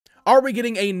Are we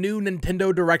getting a new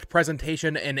Nintendo Direct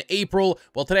presentation in April?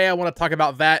 Well, today I want to talk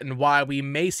about that and why we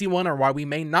may see one or why we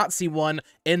may not see one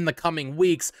in the coming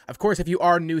weeks. Of course, if you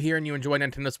are new here and you enjoy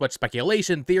Nintendo Switch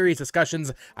speculation, theories,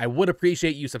 discussions, I would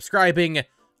appreciate you subscribing.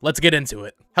 Let's get into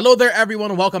it. Hello there,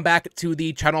 everyone. Welcome back to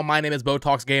the channel. My name is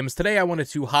Botox Games. Today, I wanted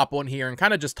to hop on here and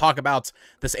kind of just talk about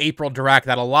this April Direct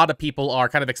that a lot of people are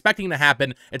kind of expecting to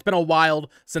happen. It's been a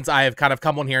while since I have kind of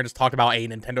come on here and just talked about a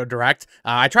Nintendo Direct.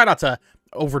 I try not to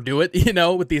overdo it,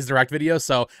 with these direct videos,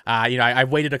 so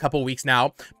I've waited a couple weeks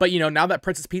now, but now that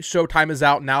Princess Peach Showtime is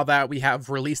out, now that we have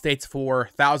release dates for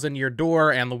Thousand Year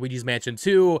Door and Luigi's Mansion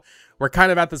 2, we're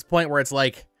kind of at this point where it's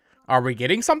like, are we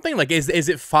getting something? Like, is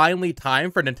it finally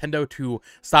time for Nintendo to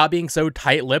stop being so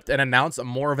tight-lipped and announce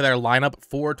more of their lineup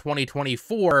for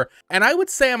 2024? And I would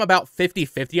say I'm about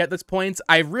 50-50 at this point.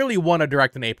 I really want a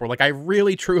Direct in April. Like, I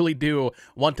really, truly do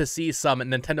want to see some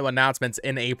Nintendo announcements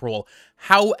in April.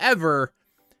 However,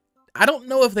 I don't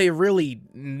know if they really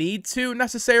need to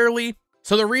necessarily.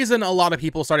 So the reason a lot of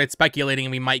people started speculating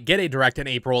we might get a Direct in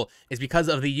April is because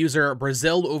of the user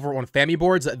Brazil over on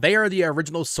FamiBoards. They are the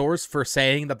original source for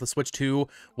saying that the Switch 2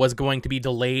 was going to be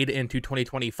delayed into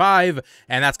 2025,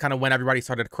 and that's kind of when everybody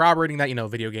started corroborating that,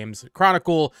 Video Games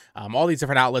Chronicle, all these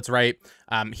different outlets, right?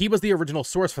 He was the original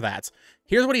source for that.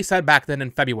 Here's what he said back then in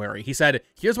February. He said,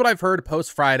 here's what I've heard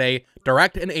post-Friday,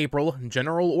 Direct in April,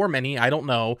 general or many, I don't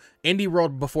know. Indie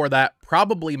World before that,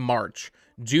 probably March.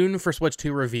 June for Switch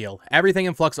 2 reveal. Everything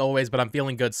in flux always, but I'm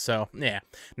feeling good, so yeah.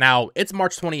 Now, it's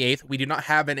March 28th. We do not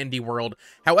have an Indie World.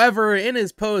 However, in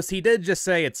his post, he did just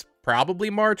say it's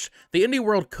probably March. The Indie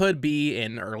World could be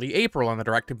in early April, and the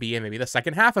Direct could be in maybe the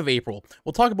second half of April.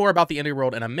 We'll talk more about the Indie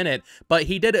World in a minute, but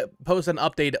he did post an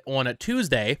update on a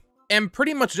Tuesday, and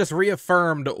pretty much just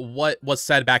reaffirmed what was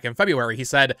said back in February. He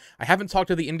said, I haven't talked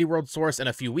to the Indie World source in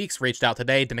a few weeks, reached out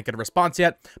today, didn't get a response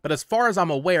yet, but as far as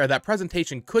I'm aware, that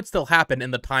presentation could still happen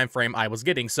in the time frame I was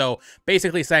getting, so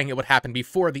basically saying it would happen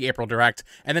before the April Direct,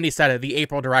 and then he said the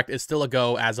April Direct is still a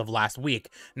go as of last week.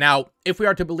 Now, if we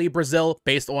are to believe Brazil,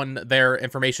 based on their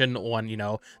information on,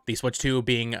 the Switch 2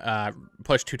 being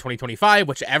pushed to 2025,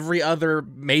 which every other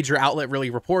major outlet really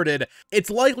reported, it's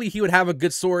likely he would have a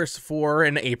good source for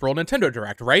an April Nintendo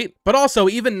Direct, right? But also,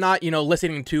 even not,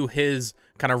 listening to his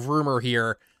kind of rumor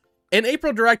here, an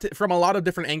April Direct from a lot of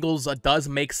different angles does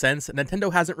make sense.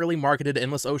 Nintendo hasn't really marketed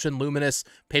Endless Ocean, Luminous,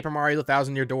 Paper Mario The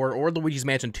Thousand Year Door, or Luigi's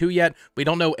Mansion 2 yet. We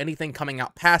don't know anything coming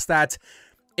out past that.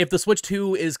 If the Switch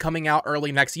 2 is coming out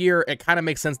early next year, it kind of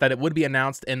makes sense that it would be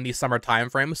announced in the summer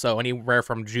timeframe, so anywhere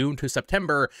from June to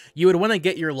September, you would want to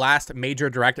get your last major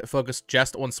Direct focused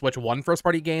just on Switch 1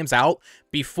 first-party games out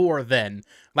before then.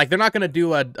 Like, they're not going to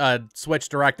do a Switch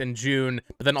Direct in June,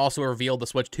 but then also reveal the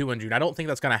Switch 2 in June. I don't think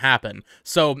that's going to happen.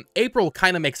 So April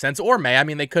kind of makes sense, or May. I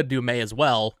mean, they could do May as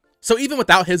well. So even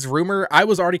without his rumor, I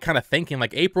was already kind of thinking,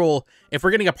 like, April, if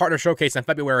we're getting a partner showcase in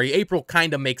February, April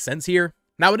kind of makes sense here.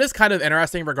 Now, it is kind of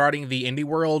interesting regarding the Indie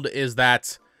World is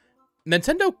that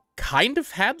Nintendo kind of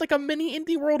had like a mini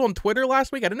Indie World on Twitter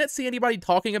last week. I didn't see anybody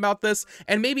talking about this,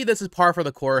 and maybe this is par for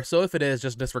the course, so if it is,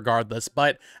 just disregard this.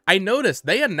 But I noticed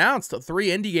they announced 3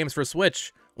 indie games for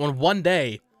Switch on one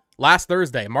day, last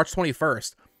Thursday, March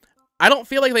 21st. I don't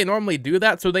feel like they normally do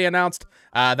that, so they announced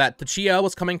that Tachia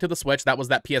was coming to the Switch. That was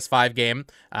that PS5 game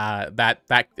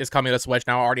that is coming to the Switch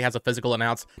now. Already has a physical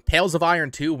announced. Tales of Iron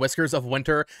 2, Whiskers of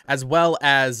Winter, as well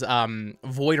as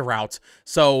Void Route.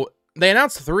 So they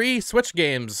announced 3 Switch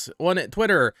games on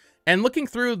Twitter, and looking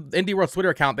through Indie World's Twitter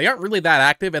account, they aren't really that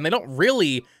active, and they don't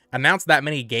really announce that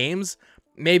many games.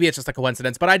 Maybe it's just a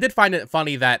coincidence, but I did find it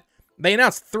funny that they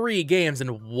announced 3 games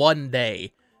in one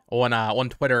day on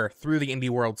Twitter through the Indie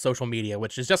World social media,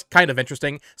 which is just kind of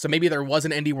interesting. So maybe there was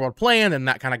an Indie World plan and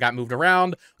that kind of got moved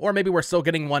around, or maybe we're still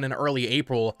getting one in early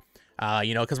April,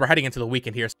 because we're heading into the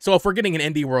weekend here. So if we're getting an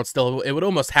Indie World still, it would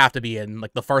almost have to be in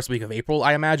like the first week of April,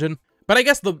 I imagine. But I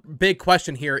guess the big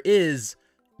question here is,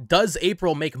 does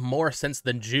April make more sense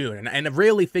than June? And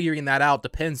really figuring that out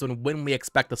depends on when we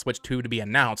expect the Switch 2 to be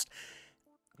announced.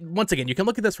 Once again, you can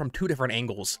look at this from 2 different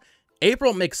angles.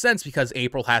 April makes sense because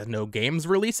April has no games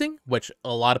releasing, which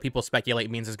a lot of people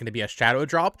speculate means there's going to be a shadow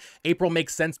drop. April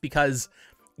makes sense because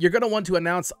you're going to want to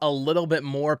announce a little bit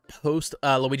more post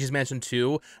Luigi's Mansion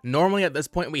 2. Normally at this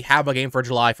point we have a game for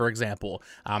July, for example.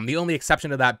 The only exception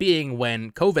to that being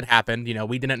when COVID happened,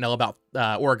 we didn't know about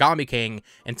Origami King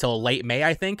until late May,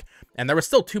 I think. And there was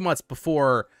still 2 months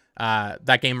before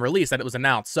that game released that it was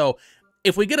announced. So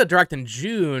if we get a Direct in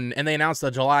June and they announce the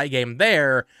July game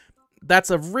there,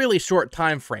 that's a really short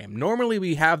time frame. Normally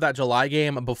we have that July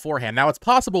game beforehand. Now it's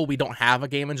possible we don't have a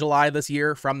game in July this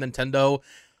year from Nintendo.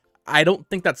 I don't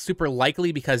think that's super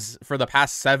likely because for the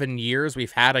past 7 years,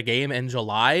 we've had a game in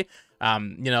July.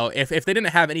 You know, if they didn't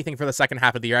have anything for the second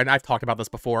half of the year, and I've talked about this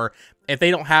before, if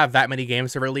they don't have that many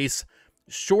games to release,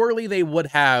 surely they would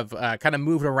have kind of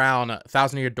moved around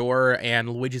Thousand Year Door and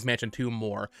Luigi's Mansion 2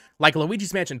 more. Like,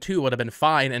 Luigi's Mansion 2 would have been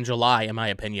fine in July, in my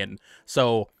opinion.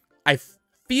 So I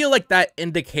feel like that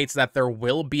indicates that there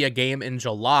will be a game in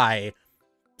July.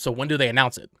 So when do they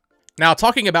announce it? Now,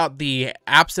 talking about the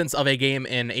absence of a game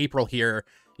in April here,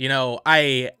 you know,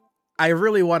 I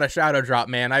really want a Shadow Drop,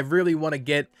 man. I really want to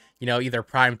get, you know, either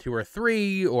Prime 2 or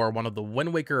 3, or one of the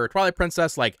Wind Waker or Twilight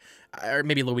Princess, like, or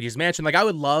maybe Luigi's Mansion. Like, I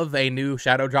would love a new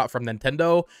Shadow Drop from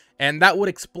Nintendo, and that would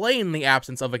explain the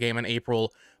absence of a game in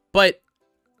April. But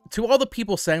to all the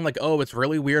people saying, like, oh, it's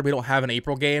really weird we don't have an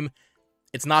April game,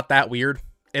 it's not that weird.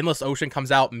 Endless Ocean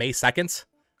comes out May 2nd,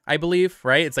 I believe,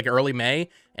 right? It's like early May,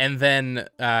 and then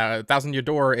Thousand Year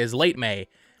Door is late May.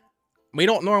 We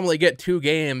don't normally get 2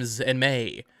 games in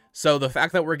May. So the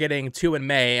fact that we're getting 2 in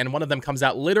May, and one of them comes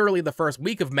out literally the first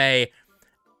week of May,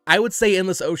 I would say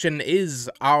Endless Ocean is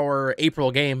our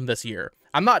April game this year.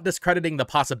 I'm not discrediting the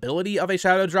possibility of a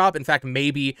Shadow Drop. In fact,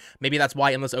 maybe that's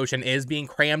why Endless Ocean is being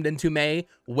crammed into May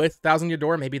with Thousand Year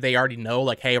Door. Maybe they already know,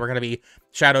 like, hey, we're going to be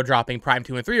Shadow Dropping Prime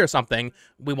 2 and 3 or something.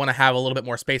 We want to have a little bit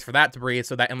more space for that to breathe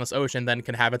so that Endless Ocean then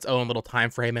can have its own little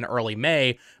time frame in early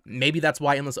May. Maybe that's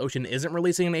why Endless Ocean isn't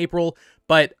releasing in April.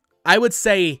 But I would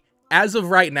say, as of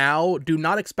right now, do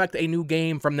not expect a new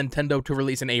game from Nintendo to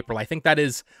release in April. I think that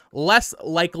is less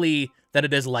likely than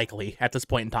it is likely at this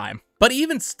point in time. But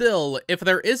even still, if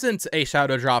there isn't a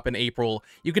Shadow Drop in April,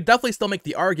 you could definitely still make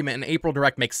the argument an April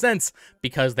Direct makes sense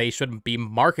because they shouldn't be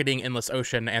marketing Endless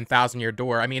Ocean and Thousand Year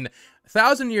Door. I mean,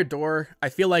 Thousand Year Door, I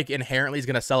feel like inherently is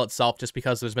going to sell itself just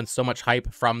because there's been so much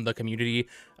hype from the community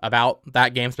about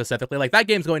that game specifically. Like, that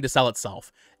game's going to sell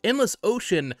itself. Endless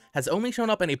Ocean has only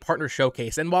shown up in a partner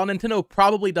showcase, and while Nintendo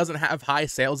probably doesn't have high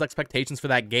sales expectations for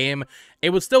that game, it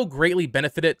would still greatly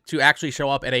benefit it to actually show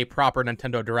up at a proper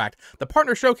Nintendo Direct. The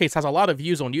partner showcase has a lot of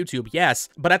views on YouTube, yes,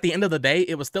 but at the end of the day,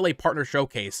 it was still a partner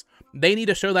showcase. They need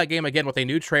to show that game again with a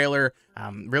new trailer,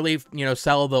 really, you know,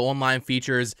 sell the online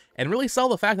features, and really sell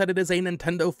the fact that it is a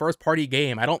Nintendo first-party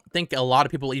game. I don't think a lot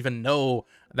of people even know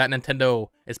that Nintendo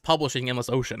is publishing Endless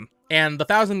Ocean. And the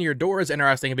Thousand Year Door is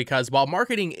interesting because while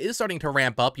marketing is starting to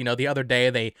ramp up, you know, the other day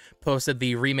they posted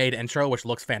the remade intro, which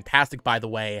looks fantastic, by the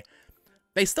way,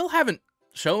 they still haven't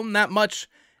shown that much.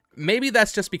 Maybe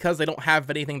that's just because they don't have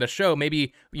anything to show.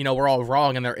 Maybe, you know, we're all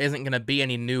wrong and there isn't going to be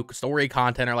any new story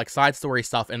content or like side story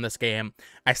stuff in this game.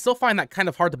 I still find that kind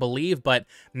of hard to believe, but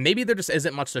maybe there just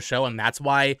isn't much to show, and that's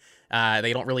why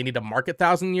they don't really need to market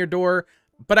Thousand Year Door.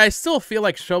 But I still feel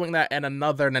like showing that in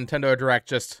another Nintendo Direct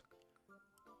just,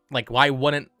 like, why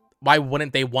wouldn't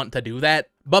they want to do that?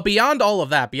 But beyond all of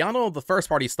that, beyond all of the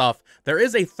first-party stuff, there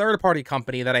is a third-party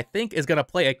company that I think is going to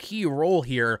play a key role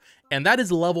here, and that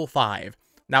is Level 5.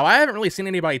 Now, I haven't really seen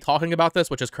anybody talking about this,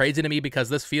 which is crazy to me because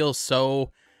this feels so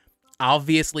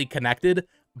obviously connected.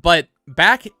 But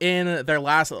back in their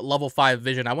last Level 5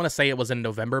 Vision, I want to say it was in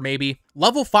November maybe,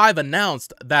 Level 5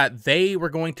 announced that they were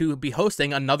going to be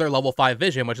hosting another Level 5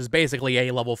 Vision, which is basically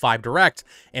a Level 5 Direct,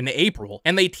 in April.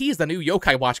 And they teased a new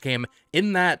Yokai Watch game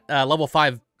in that Level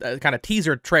 5 kind of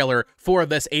teaser trailer for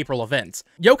this April event.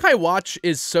 Yokai Watch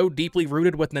is so deeply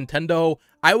rooted with Nintendo,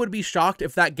 I would be shocked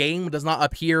if that game does not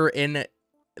appear in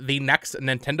the next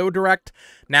Nintendo Direct.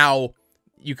 Now,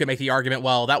 you can make the argument,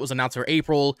 well, that was announced for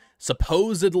April.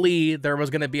 Supposedly, there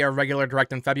was going to be a regular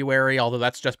Direct in February, although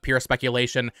that's just pure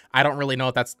speculation. I don't really know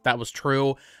if that was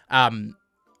true.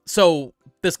 So,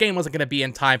 this game wasn't going to be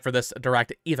in time for this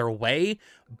Direct either way,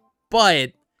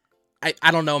 but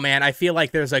I don't know, man. I feel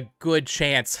like there's a good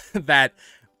chance that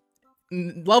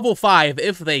Level 5,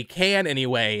 if they can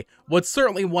anyway, would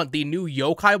certainly want the new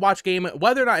Yokai Watch game,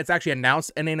 whether or not it's actually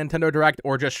announced in a Nintendo Direct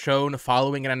or just shown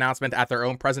following an announcement at their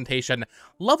own presentation.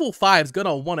 Level 5's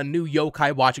gonna want a new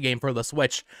Yokai Watch game for the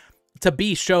Switch to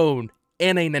be shown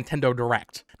in a Nintendo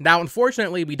Direct. Now,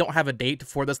 unfortunately, we don't have a date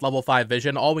for this Level 5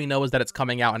 Vision. All we know is that it's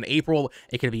coming out in April.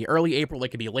 It could be early April, it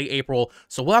could be late April,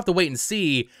 so we'll have to wait and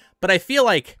see. But I feel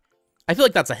like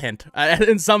that's a hint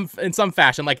in some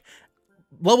fashion. Like,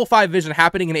 Level 5 Vision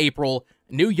happening in April,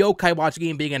 new Yokai Watch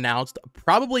game being announced,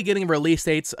 probably getting release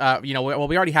dates, you know, well,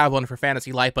 we already have one for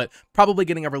Fantasy Life, but probably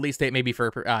getting a release date maybe for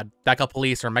Deca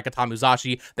Police or Mekata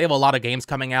Musashi. They have a lot of games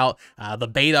coming out. The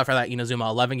beta for that Inazuma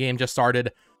 11 game just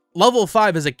started. Level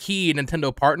 5 is a key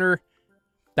Nintendo partner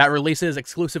that releases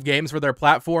exclusive games for their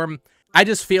platform. I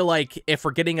just feel like if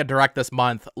we're getting a Direct this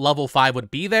month, Level 5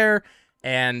 would be there,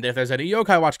 and if there's a new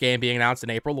Yokai Watch game being announced in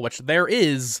April, which there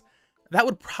is, that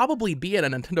would probably be at a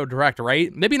Nintendo Direct,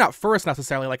 right? Maybe not first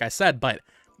necessarily, like I said, but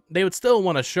they would still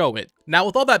want to show it. Now,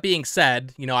 with all that being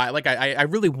said, you know, I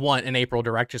really want an April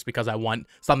Direct just because I want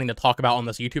something to talk about on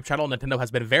this YouTube channel. Nintendo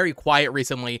has been very quiet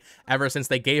recently, ever since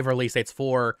they gave release dates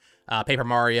for Paper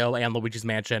Mario and Luigi's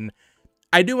Mansion.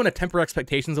 I do want to temper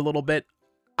expectations a little bit.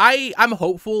 I'm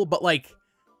hopeful, but like,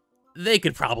 they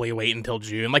could probably wait until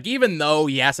June. Like, even though,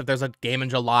 yes, if there's a game in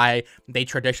July, they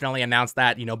traditionally announce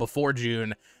that, you know, before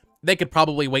June, they could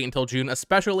probably wait until June,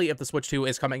 especially if the Switch 2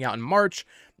 is coming out in March.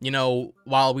 You know,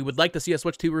 while we would like to see a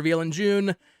Switch 2 reveal in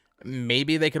June,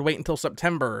 maybe they could wait until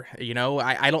September. You know,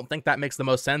 I don't think that makes the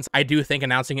most sense. I do think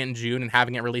announcing it in June and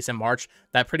having it release in March,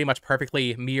 that pretty much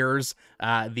perfectly mirrors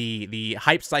the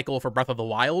hype cycle for Breath of the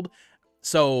Wild.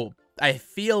 So I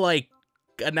feel like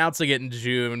announcing it in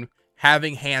June,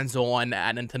 having hands-on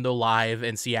at Nintendo Live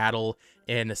in Seattle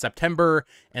in September,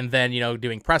 and then, you know,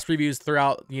 doing press reviews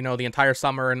throughout, you know, the entire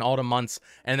summer and autumn months,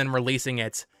 and then releasing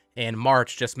it in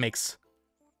March just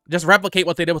replicate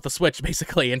what they did with the Switch,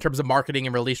 basically, in terms of marketing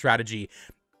and release strategy.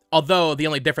 Although, the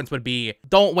only difference would be,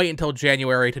 don't wait until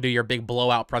January to do your big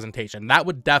blowout presentation. That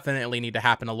would definitely need to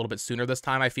happen a little bit sooner this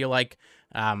time, I feel like.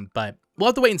 But we'll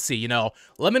have to wait and see, you know.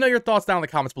 Let me know your thoughts down in the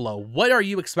comments below. What are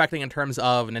you expecting in terms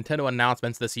of Nintendo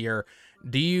announcements this year?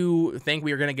 Do you think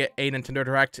we are going to get a Nintendo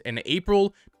Direct in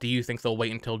April? Do you think they'll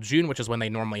wait until June, which is when they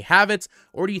normally have it?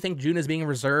 Or do you think June is being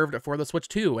reserved for the Switch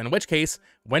 2? In which case,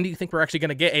 when do you think we're actually going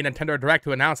to get a Nintendo Direct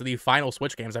to announce the final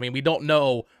Switch games? I mean, we don't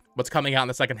know what's coming out in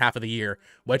the second half of the year,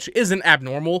 which isn't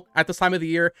abnormal at this time of the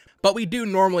year, but we do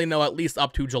normally know at least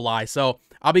up to July. So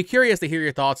I'll be curious to hear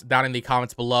your thoughts down in the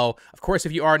comments below. Of course,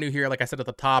 if you are new here, like I said at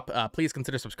the top, please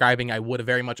consider subscribing. I would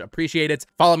very much appreciate it.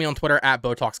 Follow me on Twitter at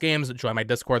BotoxGames. Join my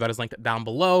Discord that is linked down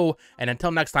below. And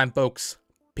until next time, folks,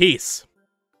 peace.